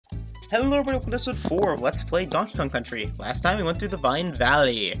Hello everybody, welcome to episode 4 of Let's Play Donkey Kong Country. Last time we went through the Vine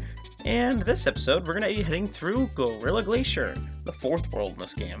Valley. And this episode, we're going to be heading through Gorilla Glacier, the 4th world in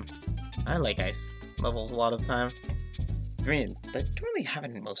this game. I like ice levels a lot of the time. I mean, they don't really have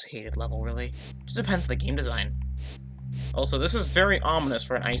any most hated level, really. It just depends on the game design. Also, this is very ominous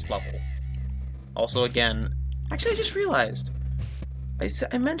for an ice level. Also, again, actually I just realized,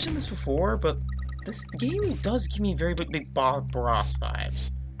 I mentioned this before, but this game does give me very big Bob Ross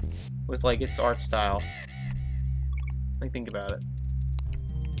vibes. With, like, its art style. Like, think about it.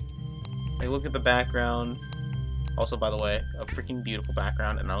 Like, look at the background. Also, by the way, a freaking beautiful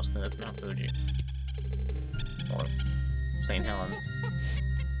background, and I also think that's Mount Fuji. Or St. Helens.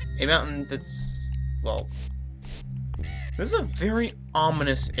 A mountain that's, well... This is a very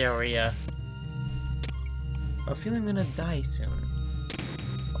ominous area. I feel I'm gonna die soon.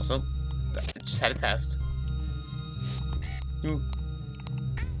 Also, I just had a test. Ooh.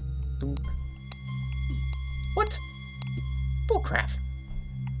 What? Bullcrap.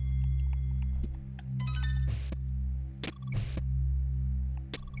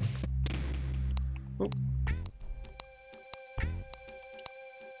 Oh.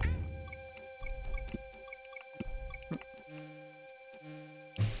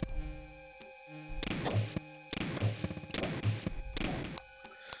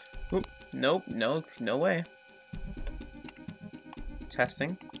 Oop. Nope, no way.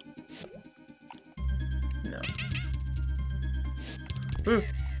 Testing. No. Ooh.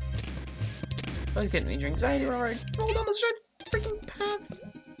 I was getting major anxiety when I rolled down the straight freaking paths.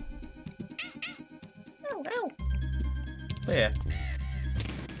 Ow, ow. Oh yeah.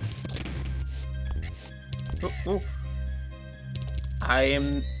 Ooh, ooh. I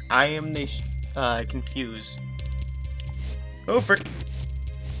am confused. Oh frick.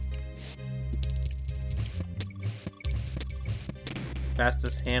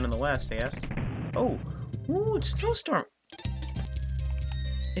 Fastest hand in the west, I guess. Oh. Ooh, it's snowstorm.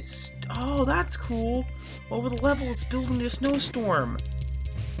 It's... Oh, that's cool. Over the level, it's building a snowstorm.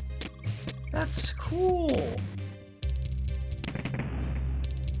 That's cool.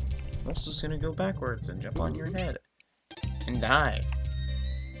 I'm also just gonna go backwards and jump on your head. And die.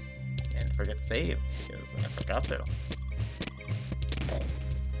 And forget to save, because I forgot to.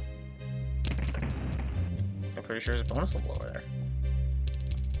 I'm pretty sure there's a bonus level over there.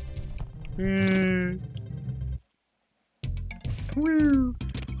 Woo!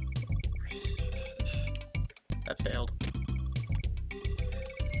 That failed.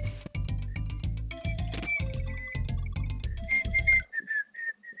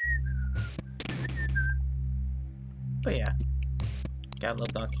 But yeah, gotta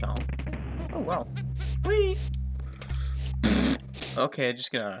love Donkey Kong. Oh wow! Whee! Okay,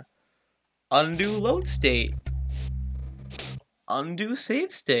 just gonna undo load state, undo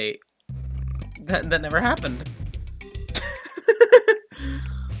save state. That never happened.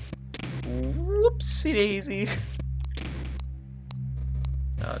 Whoopsie daisy. Do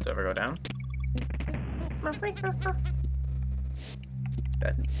I ever go down?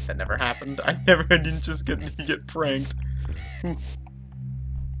 That never happened. I didn't just get pranked. Ooh,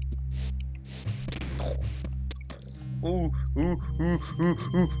 ooh, ooh, ooh,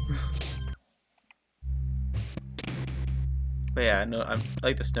 ooh. But yeah, no, I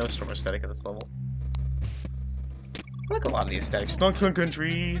like the snowstorm aesthetic of this level. I like a lot of the aesthetics. Donkey Kong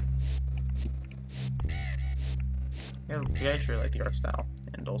Country. Yeah, I actually like the art style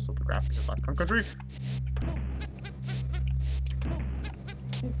and also the graphics of Donkey Kong Country.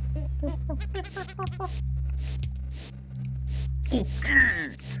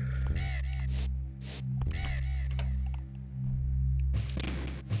 Okay.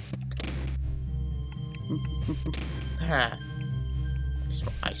 Ha.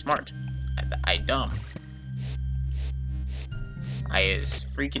 I smart. I dumb. I is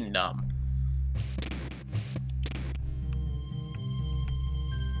freaking dumb.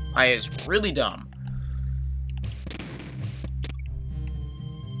 I is really dumb.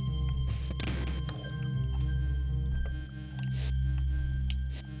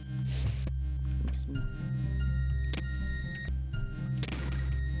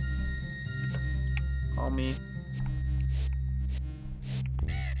 Call me.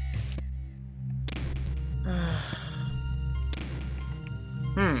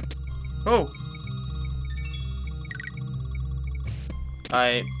 Oh.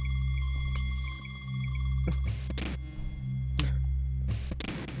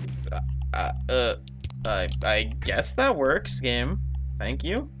 I guess that works, game. Thank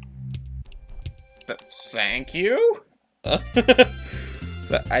you. Thank you?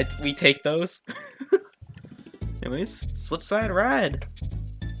 We take those. Anyways, slip side ride.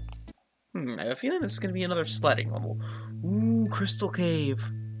 I have a feeling this is going to be another sledding level. Ooh, Crystal Cave.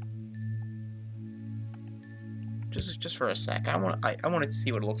 Just for a sec. I wanted to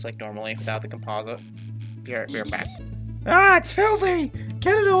see what it looks like normally without the composite. Be right back. Ah, it's filthy!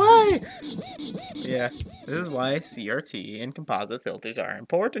 Get it away! Yeah, this is why CRT and composite filters are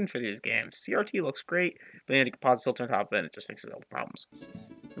important for these games. CRT looks great, but then a composite filter on top of it, and it just fixes all the problems.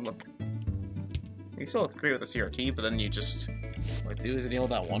 Look. You still look great with the CRT, but then you just what do is enable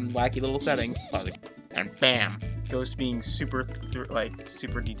that one wacky little setting, and bam, goes to being super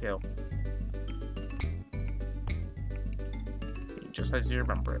super detailed. Just as you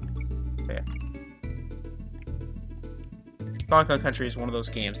remember it. But yeah. Donkey Kong Country is one of those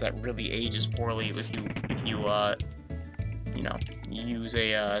games that really ages poorly if you you know, use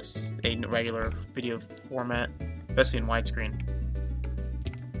a regular video format, especially in widescreen.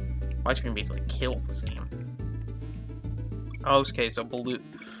 Widescreen basically kills this game. Okay, so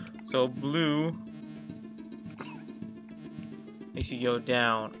blue makes you go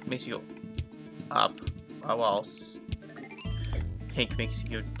down, makes you go up. While else? Pink makes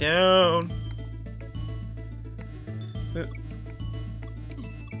you go down.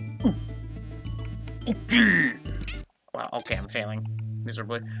 Okay. Wow, okay, I'm failing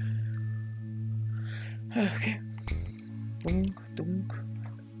miserably. Okay. Dunk, dunk.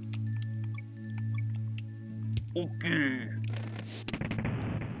 Okay.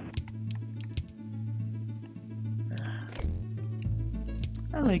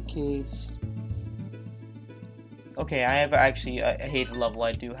 I like caves. Okay, I have actually a hated level.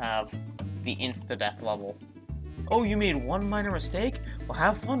 I do have the insta-death level. Oh, you made one minor mistake? Well,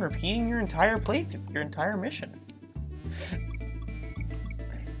 have fun repeating your entire playthrough, your entire mission.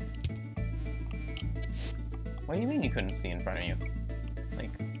 What do you mean you couldn't see in front of you? Like,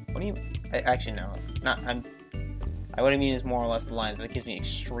 what do you... actually, no. Not, what I mean is more or less the lines. That gives me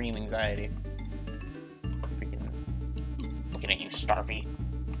extreme anxiety. Freaking... Looking at you, Starfy.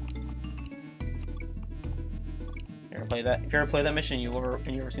 You ever play that? If you ever play that mission and you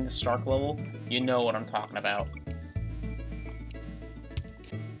ever seen the Stark level, you know what I'm talking about.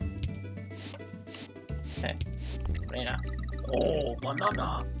 Hey, Reina. Oh,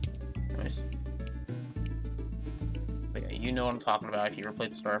 banana. Nice. But yeah, you know what I'm talking about if you ever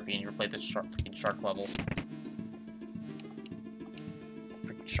played Starfy and you ever played the freaking Shark level.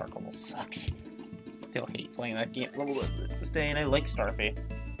 Freaking Shark level sucks. Still hate playing that game level to this day, and I like Starfy.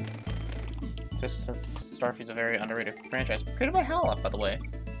 Especially since Starfy's a very underrated franchise. Created by HAL, by the way.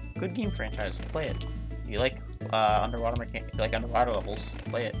 Good game franchise. Play it. If you like underwater levels,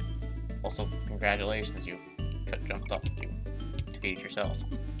 play it. Also, congratulations, you've jumped up. You defeated yourself.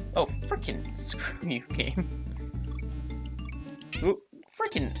 Oh, frickin' screw you, game. Ooh,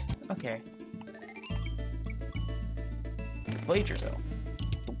 frickin'. Okay. You played yourself.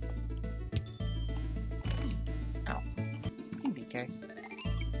 Ooh. Ow. Frickin' DK.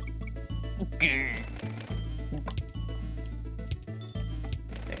 Okay.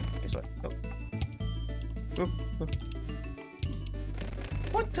 There, guess what? Oh. Oh, oh.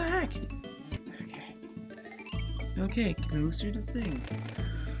 What the heck? Okay. Okay, closer to the thing.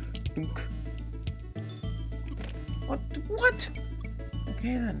 Dunk. What?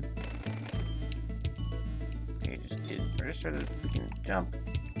 Okay then. Okay, just didn't register the freaking jump.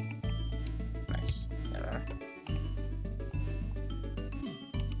 Nice. Never.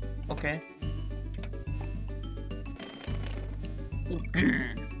 Okay.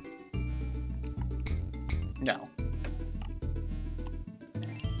 No.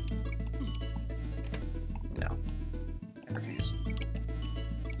 No. I refuse.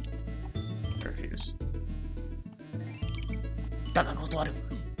 I refuse.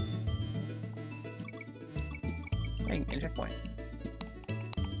 Hey, in checkpoint.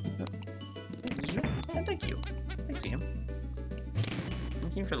 Oh, thank you. Thanks, Ian.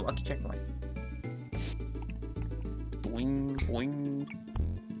 Thank you for the lucky checkpoint. Boing, boing.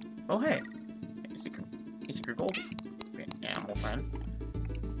 Oh, hey. Secret gold. Animal friend.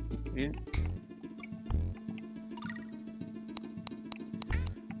 You didn't.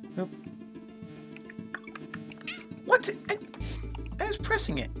 Nope. What? I was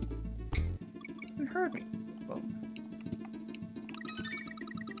pressing it. You heard me. Whoa.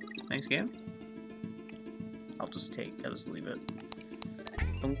 Nice game. I'll just leave it.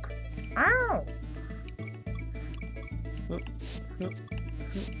 Dunk. Ow! Whoop, whoop,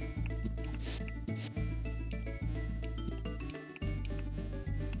 whoop.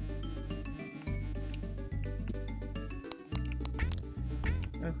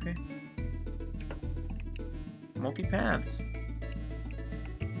 Okay. Multi-paths.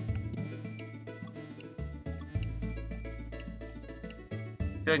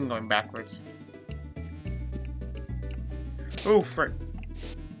 feel like I'm going backwards. Oh, frick.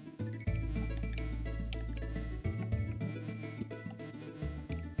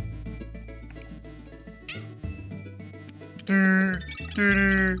 No.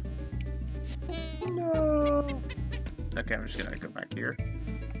 Okay, I'm just gonna go back here.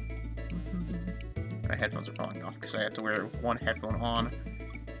 My headphones are falling off because I had to wear one headphone on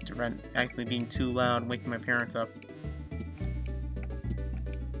to prevent actually being too loud and waking my parents up.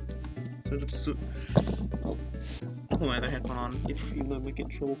 Oh, I'll put my other headphone on if you let me get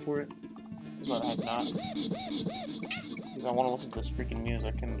in trouble for it. But I have not. Because I want to listen to this freaking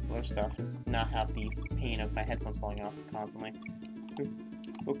music and other stuff and not have the pain of my headphones falling off constantly.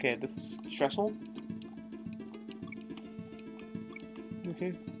 Okay, this is stressful.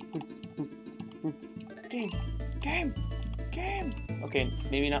 Okay. Game! Okay,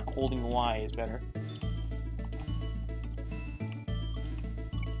 maybe not holding Y is better.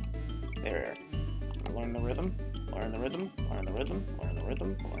 There. Learn the rhythm. Learn the rhythm. Learn the rhythm. Learn the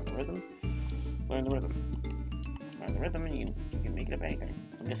rhythm. Learn the rhythm. Learn the rhythm. Learn the rhythm, and you can make it up anything.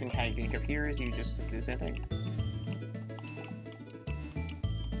 I'm guessing how you make up here is you just do the same thing.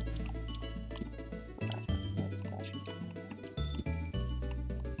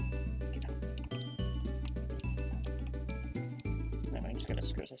 I'm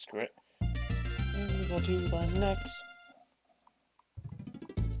just gonna screw it. And we go to the next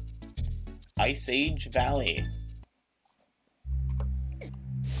Ice Age Valley.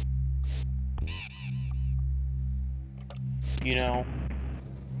 You know,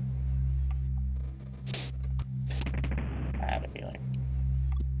 I had a feeling.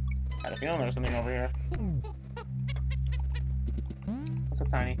 There was something over here. What's up,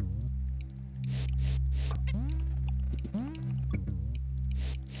 Tiny?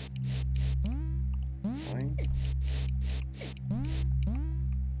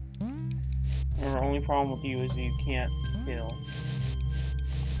 The only problem with you is you can't kill.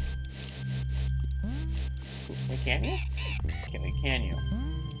 Wait, can you? Can you?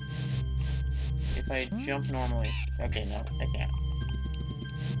 If I jump normally. Okay, no, I can't.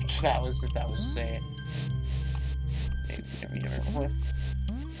 That was say. Maybe don't need to with.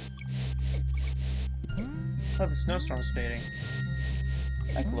 Oh, the snowstorm's fading.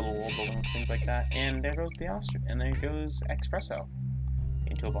 Like little world building, things like that. And there goes the ostrich. And there goes Espresso.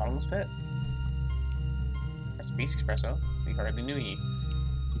 Into a bottomless pit. Rest in peace, Espresso. We hardly knew ye.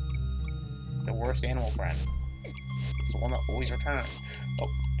 The worst animal friend. It's the one that always returns. Oh.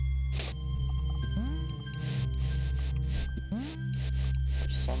 For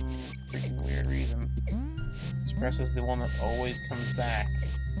some freaking weird reason. Espresso's the one that always comes back.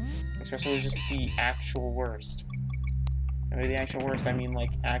 Espresso is just the actual worst. And by the actual worst, I mean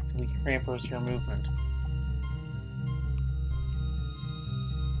like actively hampers your movement.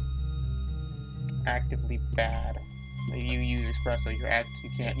 Actively bad. If you use Espresso,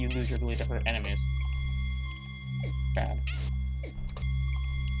 you lose your ability to hurt enemies. Bad.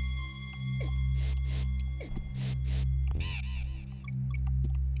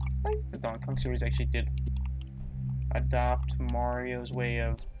 I think the Donkey Kong series actually did adopt Mario's way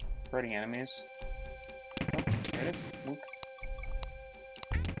of hurting enemies. Oh, there it is. Oop.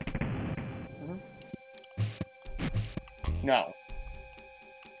 No.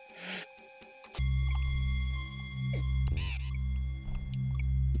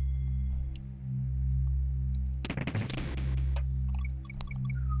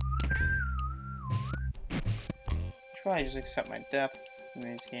 Probably just accept my deaths in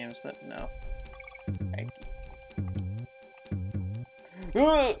these games, but no.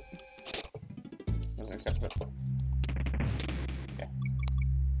 Doesn't accept it. Okay.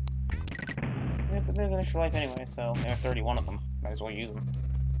 Yeah, but there's an extra life anyway, so I have 31 of them. Might as well use them.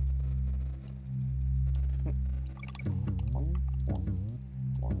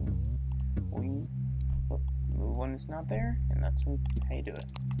 Move when it's not there, and that's how you do it.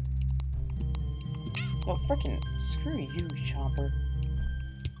 Well, frickin' screw you, Chopper.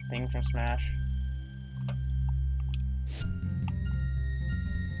 Thing from Smash.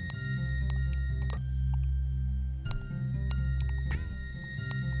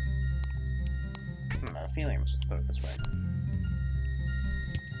 I have a feeling I'm supposed to throw it this way.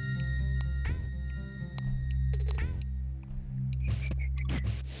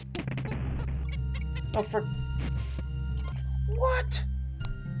 Oh, frick. What?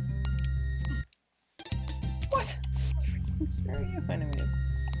 What? Freaking screw you, enemies.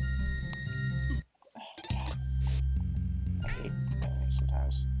 Oh, God. I hate enemies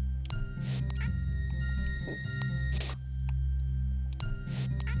sometimes.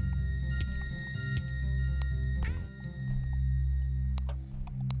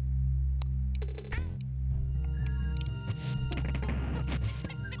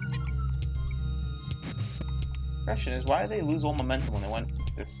 Question is, why did they lose all momentum when they went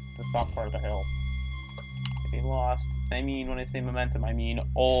to the soft part of the hill? They lost. I mean, when I say momentum, I mean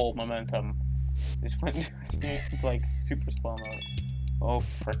all momentum. They just went into a state with, like, super slow mode. Oh,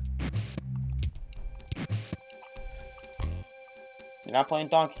 frick. You're not playing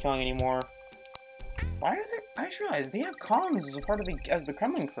Donkey Kong anymore. Why are they... I just realized they have Kongs as a part of the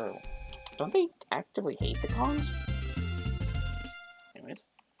Kremlin crew. Don't they actively hate the Kongs? Anyways.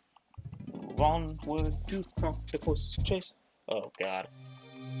 Move on with the course chase. Oh, God.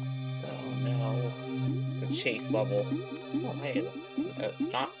 Oh, no. It's a chase level. Oh, hey.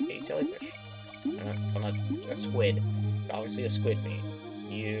 Not a jellyfish. Well, not a squid. Obviously a squid meat.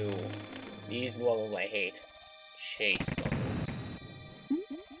 You. These levels I hate. Chase levels.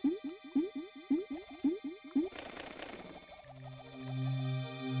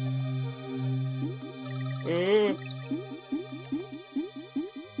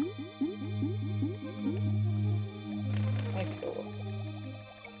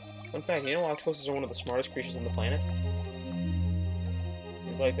 Fun fact, you know octopuses are one of the smartest creatures on the planet?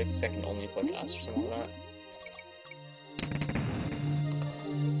 They're like the second only to like us or something like that.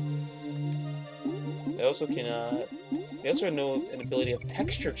 They also can, they also know an ability of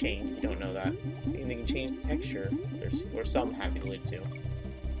texture change, if you don't know that. Meaning they can change the texture, or some have the ability to.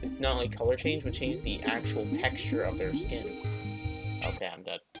 Not like color change, but change the actual texture of their skin. Okay, I'm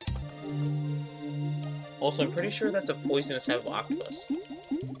dead. Also, I'm pretty sure that's a poisonous type of octopus.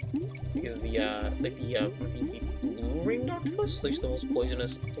 Because the blue-ringed octopus, like the most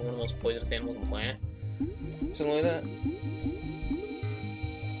poisonous, one of the most poisonous animals on the planet. Something like that.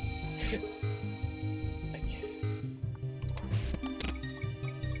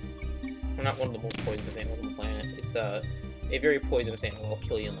 Well, not one of the most poisonous animals on the planet. It's a very poisonous animal. It'll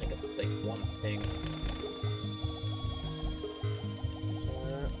kill you in like one sting.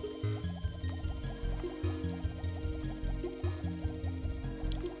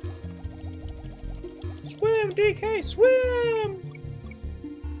 Swim, DK, swim!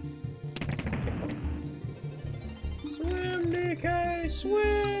 Swim, DK,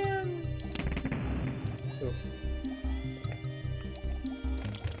 swim! Ooh.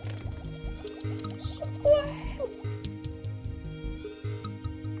 Swim!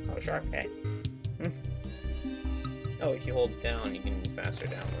 Oh, shark, hey. Oh, if you hold it down, you can move faster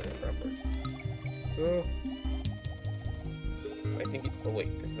downward or upward. Oh. I think it, oh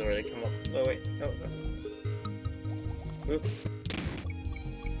wait, this is where they come up. Oh wait, no, no. Oop.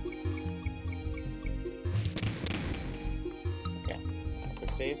 Okay,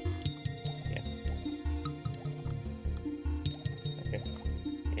 quick save. Yeah. Okay.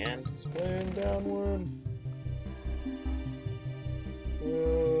 And swim downward.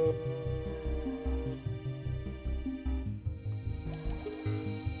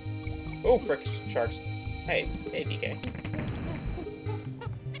 Oh, frick, sharks. Hey, DK.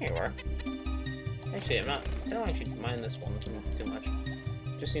 Here you are. Actually, I don't actually mind this one too much.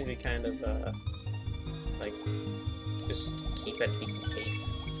 Just seems to be kind of, like, just keep at a decent pace.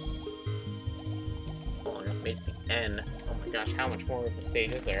 Oh, and made it to the end. Oh my gosh, how much more of the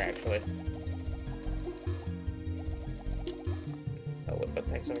stage is there, actually? Oh, what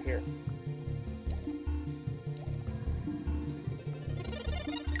thing's over here?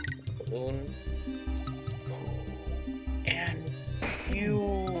 Balloon. And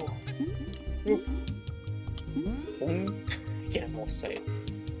you... Oop. Boom. Yeah, I'm off site.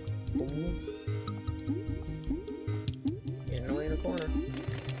 Boom. In the way in the corner.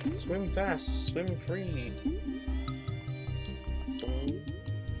 Swim fast, swim free. Boom.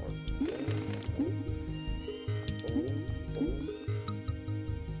 Boom.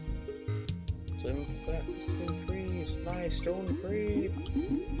 Swim fast, swim free, fly stone free.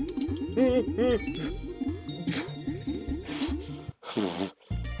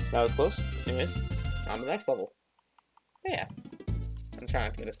 That was close. Anyways, on to the next level. Yeah. I'm trying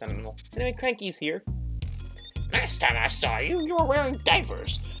not to get a sentimental. Anyway, Cranky's here. Last time I saw you, you were wearing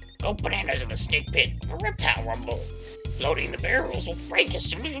diapers. Go bananas in the snake pit. A reptile rumble. Floating the barrels will break as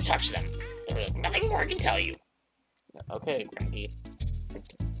soon as you touch them. There's nothing more I can tell you. Okay, Cranky.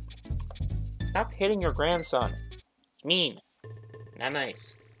 Stop hitting your grandson. It's mean. Not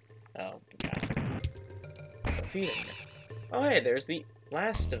nice. Oh, God. Feeding. Oh, hey, there's the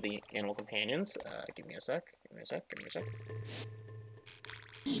last of the animal companions. Give me a sec. Give me a sec. Give me a sec.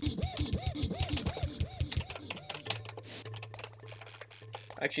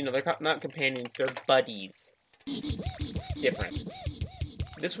 Actually, no, they're not companions. They're buddies. Different.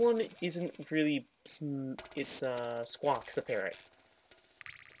 This one isn't really... It's, Squawks the parrot.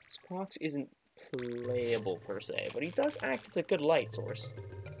 Squawks isn't playable, per se, but he does act as a good light source.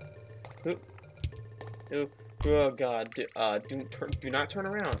 Ooh. Ooh. Oh god, do not turn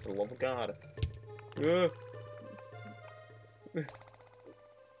around, for the love of God.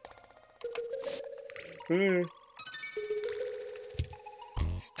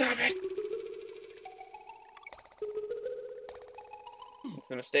 Stop it!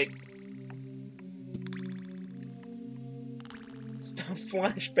 It's a mistake. Stop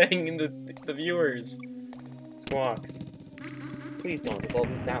flashbanging the viewers. Squawks. Please don't, this will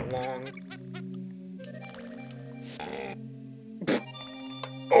be that long.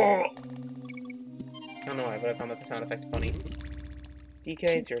 Oh! I don't know why, but I found that sound effect funny. DK,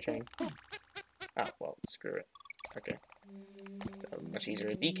 it's your turn. Oh, well, screw it. Okay. Much easier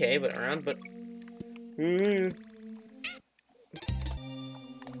with DK, but around, but...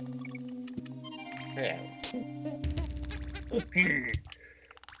 Yeah.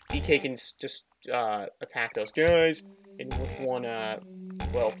 DK can just attack those guys, and with one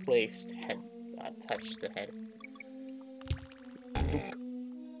well-placed head touch the head.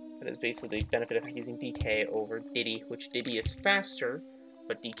 That is basically the benefit of using DK over Diddy, which Diddy is faster,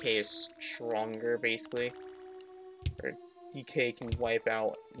 but DK is stronger, basically. Or DK can wipe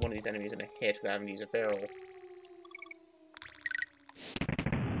out one of these enemies in a hit without having to use a barrel.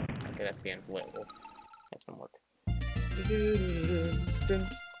 Okay, that's the end of the level. That didn't work.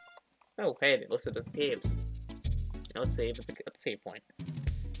 Oh, hey, it listed as the caves. Now let's save at the save point.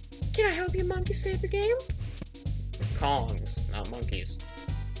 Can I help you monkeys save your game? Kongs, not monkeys.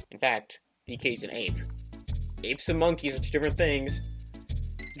 In fact, DK's an ape. Apes and monkeys are two different things.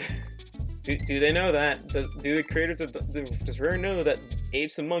 do they know that? Do the creators of does Rare know that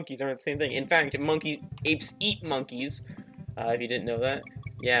apes and monkeys aren't the same thing? In fact, apes eat monkeys. If you didn't know that.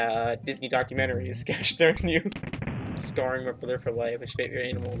 Yeah, Disney documentary is sketched on you. Scarring my brother for life. Which favorite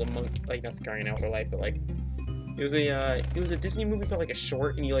animal is a monkey? Like, not scarring out for life, but like, it was a Disney movie called like a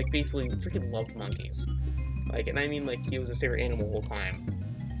short, and he like basically freaking loved monkeys. Like, and I mean like he was his favorite animal the whole time.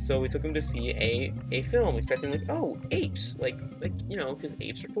 So we took him to see a film, expecting like, oh, apes, like you know, because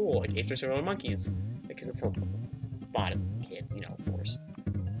apes are cool, like apes are similar to monkeys, because it's so bought as kids, you know, of course.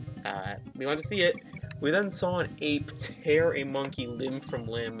 We wanted to see it. We then saw an ape tear a monkey limb from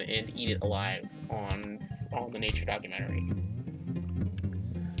limb and eat it alive on the nature documentary.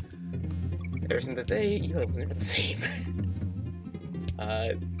 Ever since that day, Eli was never the same.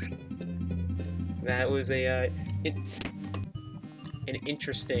 That was an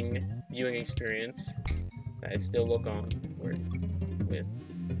interesting viewing experience that I still look on with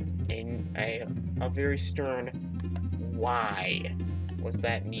a very stern why was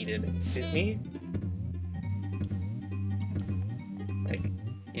that needed, Disney? Like,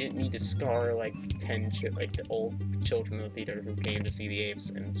 you didn't need to scar like the old children in the theater who came to see the apes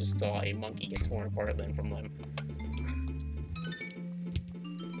and just saw a monkey get torn apart limb from limb.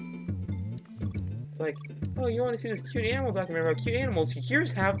 It's like, oh, you want to see this cute animal documentary about cute animals?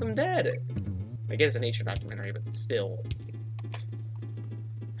 Here's half them dead. I get it's a nature documentary, but still.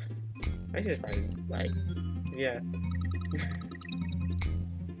 I just probably like, yeah.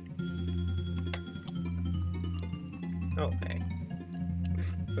 Oh, hey.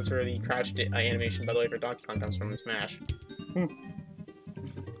 That's where the crouched animation, by the way, for Donkey Kong comes from in Smash.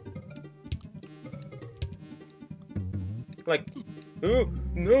 Like, oh,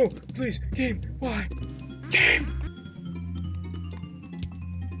 no, please, game, why? Game!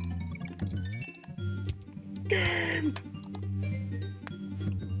 Game!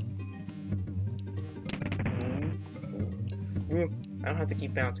 I don't have to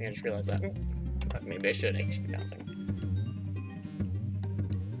keep bouncing, I just realized that. Maybe I should keep bouncing.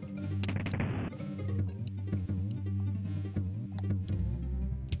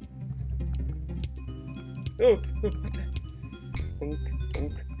 Oh, what the? Boink,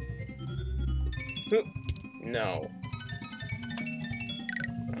 boink. Oh, no.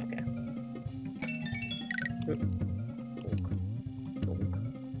 Okay.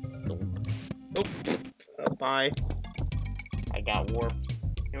 Oh, bye. I got warped.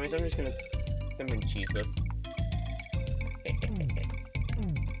 Anyways, I'm gonna cheese this.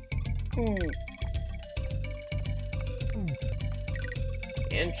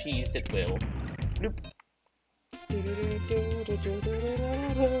 And cheesed it will. Bloop.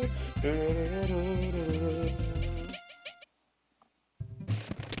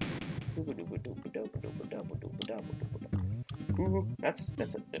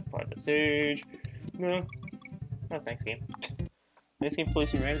 That's a big part of the stage. No. Oh, thanks, game. This game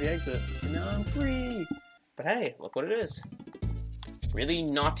placed me right at the exit, and now I'm free. But hey, look what it is. Really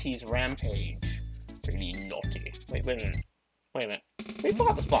naughty's rampage. Really naughty. Wait a minute. Wait a minute. We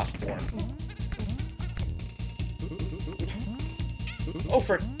fought this boss before. Oh,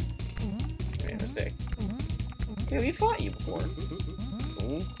 frick. I made a mistake. Yeah, we fought you before.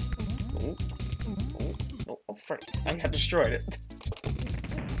 Oh, oh, oh, oh, oh, frick. I got destroyed it.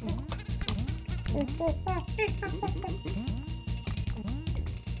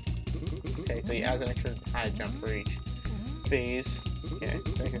 Okay, so he has an extra high jump for each phase. Okay,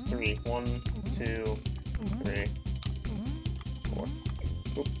 I think it's 3. 1, 2, 3, 4.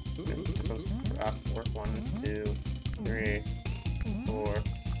 Oop, this one's 4. 1, 2, 3, 4.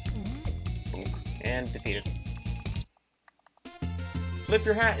 Oop, and defeated. Flip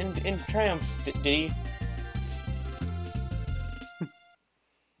your hat in triumph, Diddy.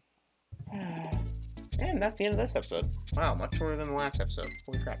 And that's the end of this episode. Wow, much shorter than the last episode.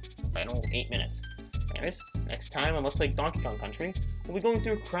 Holy crap. Final 8 minutes. Anyways, next time on Let's Play Donkey Kong Country, we'll be going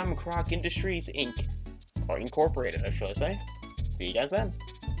through Crumb Croc Industries Inc. Or Incorporated, should I say. See you guys then.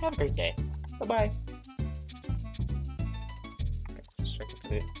 Have a great day. Bye-bye. Just checking for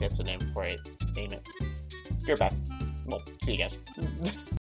the episode name before I name it. You're back. Well, see you guys.